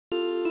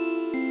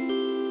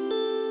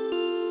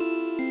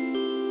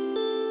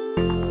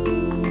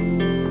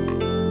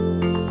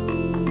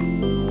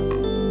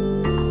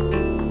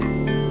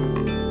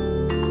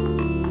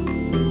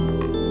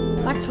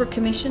Blacks were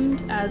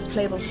commissioned as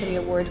Playable City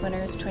Award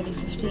winners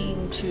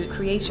 2015 to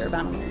create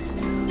Urbanimals.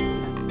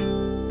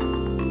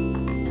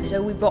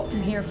 So we brought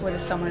them here for the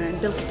summer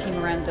and built a team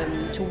around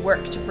them to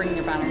work to bring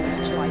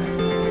Urbanimals to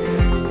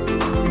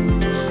life.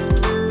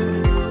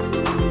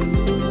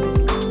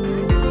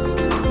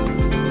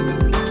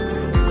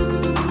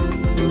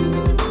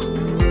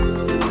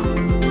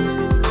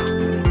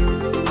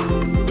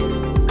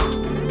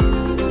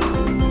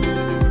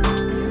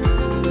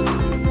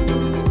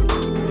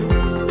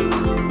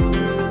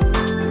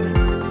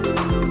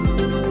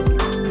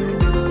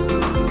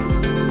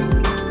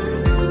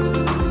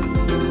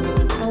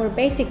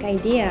 Basic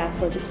idea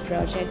for this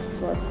project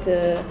was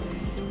to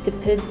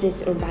put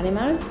these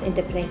urbanimals in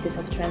the places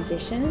of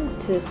transition,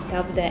 to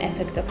stop the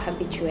effect of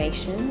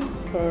habituation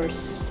for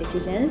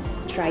citizens,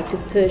 try to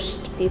push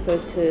people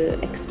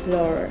to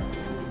explore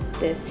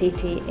the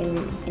city in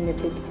a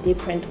bit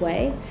different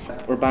way.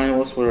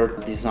 Urbanimals were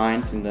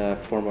designed in the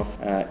form of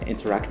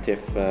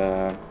interactive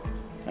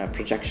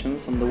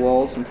projections on the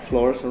walls and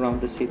floors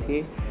around the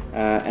city,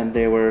 and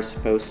they were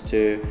supposed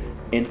to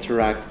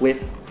interact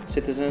with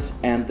citizens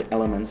and the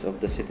elements of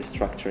the city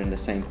structure in the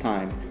same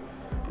time.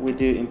 We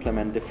do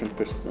implement different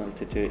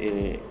personality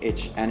to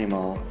each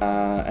animal,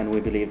 and we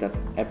believe that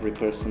every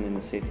person in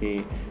the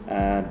city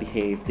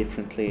behave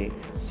differently,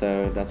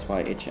 so that's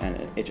why each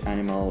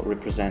animal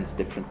represents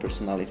different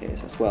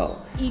personalities as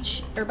well.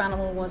 Each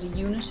Urbanimal was a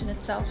unit in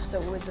itself,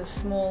 so it was a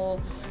small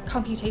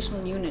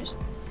computational unit.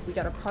 We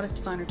got a product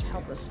designer to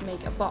help us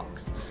make a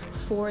box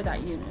for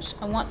that unit,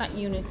 and what that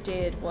unit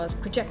did was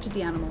projected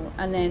the animal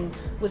and then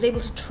was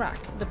able to track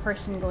the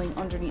person going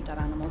underneath that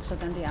animal, so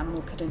then the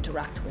animal could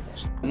interact with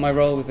it. My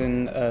role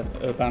within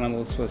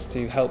Urbanimals was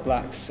to help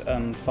Blacks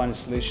find a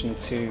solution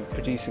to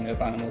producing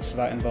Urbanimals, so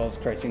that involved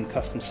creating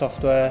custom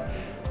software,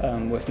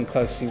 working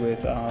closely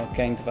with our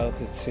game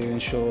developer to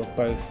ensure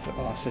both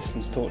our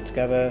systems talk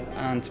together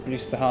and to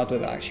produce the hardware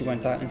that actually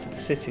went out into the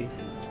city.